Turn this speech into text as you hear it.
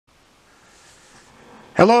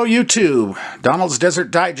Hello YouTube, Donald's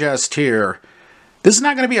Desert Digest here. This is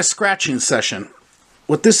not going to be a scratching session.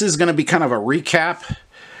 What this is going to be kind of a recap.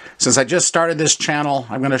 Since I just started this channel,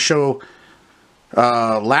 I'm going to show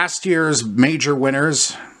last year's major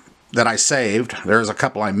winners that I saved. There's a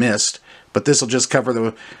couple I missed, but this will just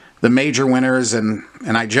cover the major winners, and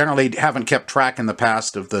I generally haven't kept track in the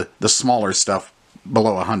past of the smaller stuff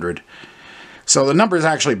below 100. So the number is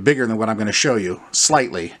actually bigger than what I'm going to show you,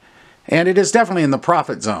 slightly. And it is definitely in the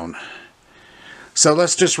profit zone. So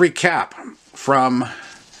let's just recap from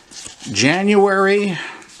January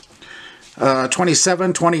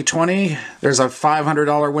 27, 2020. There's a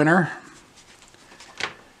 $500 winner.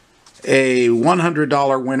 A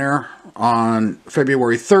 $100 winner on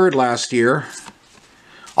February 3rd last year.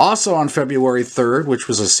 Also on February 3rd, which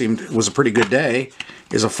was a pretty good day,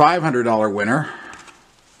 is a $500 winner.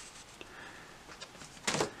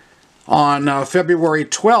 On February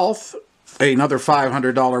 12th, another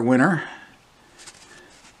 $500 winner.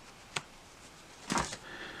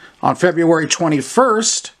 On February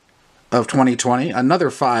 21st of 2020, another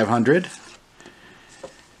 $500.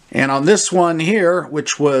 And on this one here,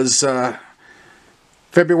 which was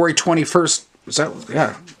February 21st, was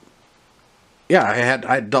that, yeah, I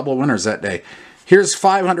had double winners that day. Here's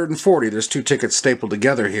 540. There's two tickets stapled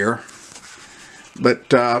together here. But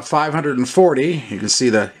 540, you can see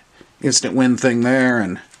the instant win thing there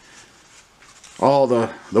and all the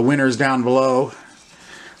winners down below.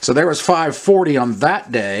 So there was 540 on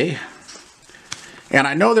that day. And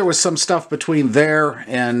I know there was some stuff between there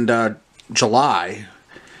and July.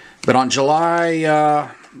 But on July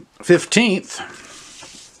 15th,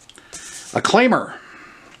 a claimer.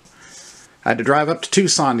 I had to drive up to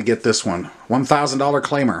Tucson to get this one. $1,000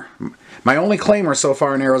 claimer. My only claimer so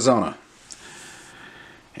far in Arizona.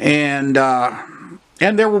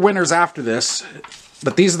 And there were winners after this,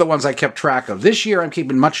 but these are the ones I kept track of. This year I'm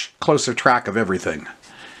keeping much closer track of everything.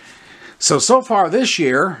 So far this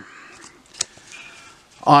year,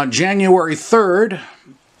 on January 3rd,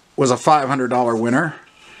 was a $500 winner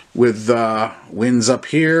with wins up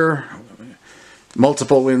here,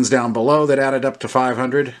 multiple wins down below that added up to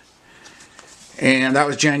 500. And that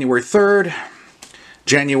was January 3rd.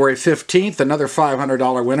 January 15th, another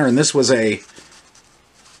 $500 winner, and this was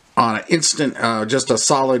on an instant, just a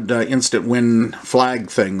solid instant win flag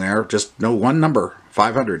thing there. Just no one number,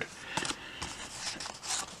 500.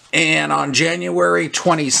 And on January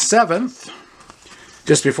 27th,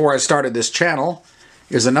 just before I started this channel,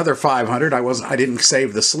 is another 500. I didn't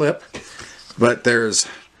save the slip, but there's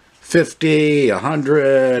 50,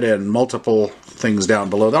 100, and multiple things down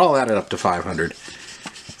below. That all added up to 500.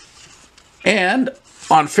 And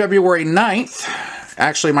on February 9th,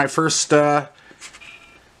 actually my first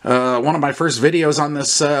one of my first videos on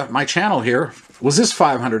this my channel here was this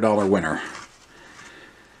 $500 winner.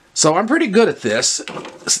 So I'm pretty good at this.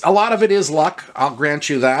 A lot of it is luck, I'll grant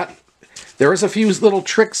you that. There is a few little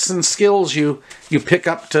tricks and skills you pick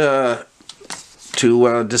up to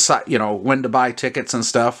decide, you know, when to buy tickets and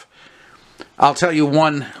stuff. I'll tell you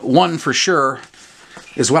one for sure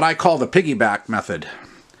is what I call the piggyback method.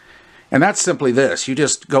 And that's simply this. You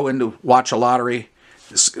just go in to watch a lottery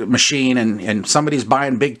machine and somebody's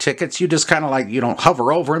buying big tickets. You just kind of like, you don't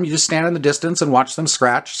hover over them. You just stand in the distance and watch them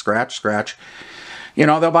scratch, scratch, scratch. You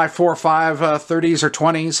know, they'll buy 4 or 5 30s or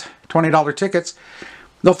 20s, $20 tickets.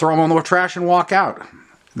 They'll throw them in the trash and walk out.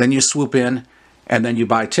 Then you swoop in and then you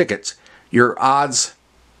buy tickets. Your odds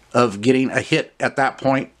of getting a hit at that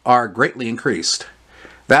point are greatly increased.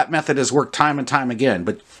 That method has worked time and time again,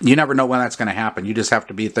 but you never know when that's going to happen. You just have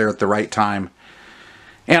to be there at the right time.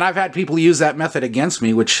 And I've had people use that method against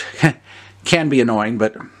me, which can be annoying,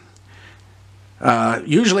 but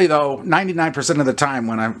usually though, 99% of the time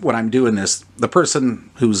when I'm doing this, the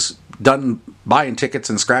person who's done buying tickets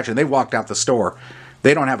and scratching, they walked out the store.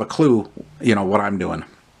 They don't have a clue, you know, what I'm doing.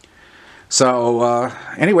 So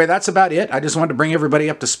anyway, that's about it. I just wanted to bring everybody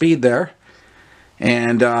up to speed there.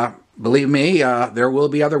 And believe me, there will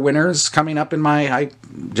be other winners coming up in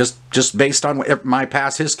just based on my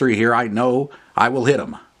past history here, I know I will hit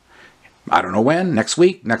them. I don't know when, next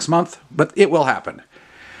week, next month, but it will happen.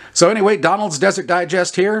 So anyway, Donald's Desert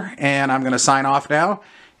Digest here, and I'm going to sign off now.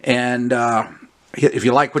 And if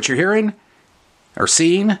you like what you're hearing or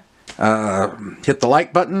seeing, hit the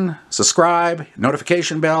like button, subscribe,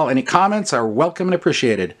 notification bell. Any comments are welcome and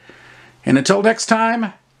appreciated. And until next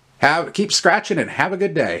time, keep scratching and have a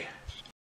good day.